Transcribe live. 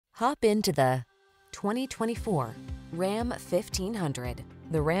Hop into the 2024 Ram 1500.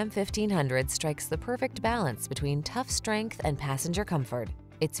 The Ram 1500 strikes the perfect balance between tough strength and passenger comfort.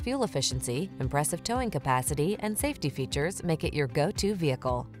 Its fuel efficiency, impressive towing capacity, and safety features make it your go-to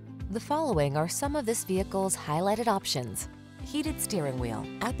vehicle. The following are some of this vehicle's highlighted options: heated steering wheel,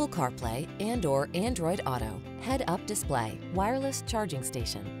 Apple CarPlay and/or Android Auto, head-up display, wireless charging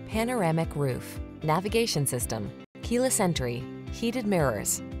station, panoramic roof, navigation system, keyless entry, heated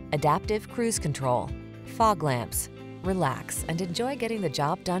mirrors, adaptive cruise control, fog lamps. Relax and enjoy getting the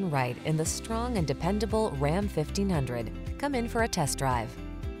job done right in the strong and dependable Ram 1500. Come in for a test drive.